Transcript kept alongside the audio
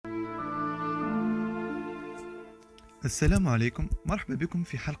السلام عليكم، مرحبا بكم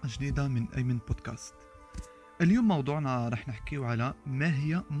في حلقة جديدة من أيمن بودكاست. اليوم موضوعنا رح نحكيه على ما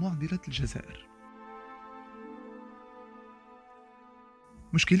هي معضلة الجزائر.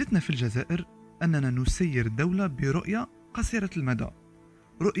 مشكلتنا في الجزائر أننا نسير دولة برؤية قصيرة المدى،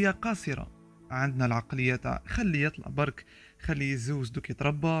 رؤية قاصرة. عندنا العقلية تاع خليه يطلع برك، خليه يزوز دوك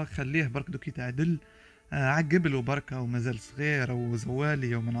يتربى، خليه برك دوك يتعدل، عقبلو بركة ومازال صغير أو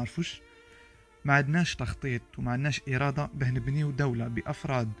زوالي أو ما نعرفوش. ما عندناش تخطيط وما عندناش إرادة باه نبنيو دولة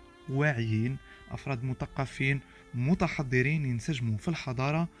بأفراد واعيين، أفراد مثقفين متحضرين ينسجموا في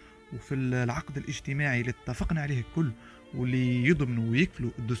الحضارة وفي العقد الاجتماعي اللي اتفقنا عليه الكل، واللي يضمنوا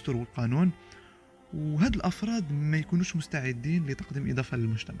ويكفلوا الدستور والقانون. وهاد الأفراد ما يكونوش مستعدين لتقديم إضافة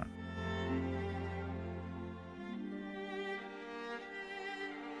للمجتمع.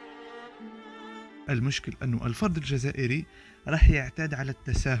 المشكل أنه الفرد الجزائري راح يعتاد على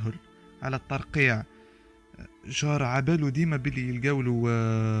التساهل، على الترقيع. جار عبالو ديما بلي يلقاولو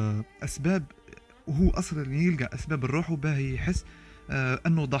أسباب، وهو أصلا يلقى أسباب الروح باه يحس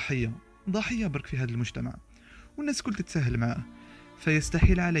أنه ضحية برك في هذا المجتمع، والناس كل تتساهل معه،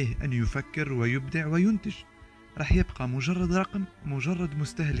 فيستحيل عليه أن يفكر ويبدع وينتج. راح يبقى مجرد رقم، مجرد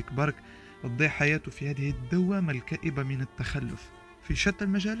مستهلك برك، تضيع حياته في هذه الدوامة الكئيبة من التخلف في شتى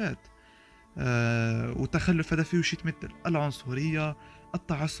المجالات. والتخلف هذا فيه شي يتمثل العنصرية،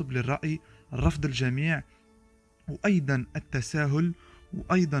 التعصب للرأي، رفض الجميع، وأيضا التساهل،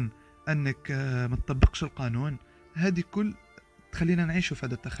 وأيضا أنك ما تطبقش القانون. هذه كل تخلينا نعيش في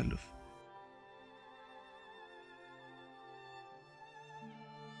هذا التخلف.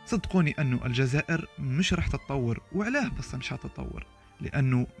 صدقوني أنه الجزائر مش راح تتطور. وعلاه بس مش هتتطور؟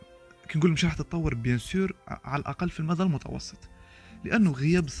 لأنه كي نقول مش راح تتطور بيان سور على الأقل في المدى المتوسط، لأنه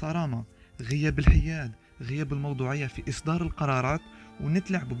غياب الصرامة، غياب الحياد، غياب الموضوعية في إصدار القرارات،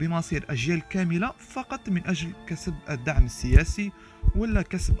 ونتلعب بمصير أجيال كاملة فقط من أجل كسب الدعم السياسي، ولا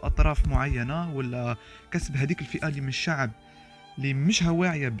كسب أطراف معينة، ولا كسب هذيك الفئة اللي من الشعب اللي مش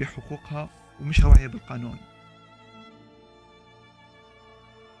واعية بحقوقها ومش واعية بالقانون.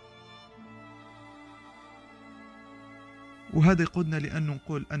 وهذا يقودنا لأنه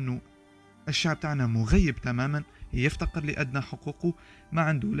نقول أنه الشعب تاعنا مغيب تماما، يفتقر لأدنى حقوقه. ما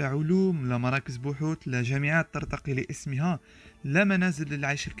عنده لا علوم، لا مراكز بحوث، لا جامعات ترتقي لاسمها، لا منازل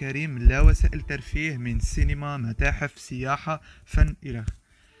للعيش الكريم، لا وسائل ترفيه من سينما، متاحف، سياحة، فن إلى.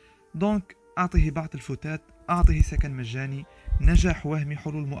 دونك أعطيه بعض الفتات، أعطيه سكن مجاني، نجاح وهمي،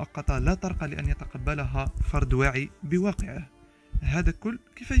 حلول مؤقتة لا ترقى لأن يتقبلها فرد واعي بواقعه. هذا كل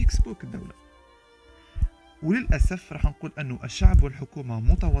كيف يكسبوك الدولة. وللأسف راح نقول أنه الشعب والحكومة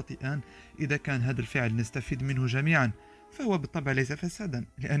متواطئان. إذا كان هذا الفعل نستفيد منه جميعا فهو بالطبع ليس فسادا،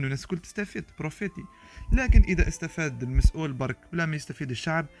 لأنه الناس كل تستفيد بروفيتي. لكن إذا استفاد المسؤول برك بلا ما يستفيد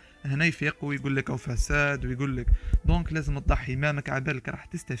الشعب، هنا يفيق ويقول لك أو فساد، ويقول لك دونك لازم تضحي مامك عبالك راح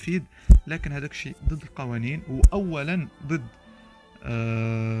تستفيد. لكن هذاك الشيء ضد القوانين، وأولا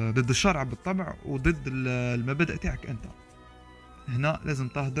ضد الشرع بالطبع، وضد المبادئ تاعك أنت. هنا لازم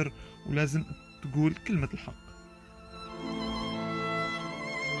تهدر ولازم تقول كلمة الحق.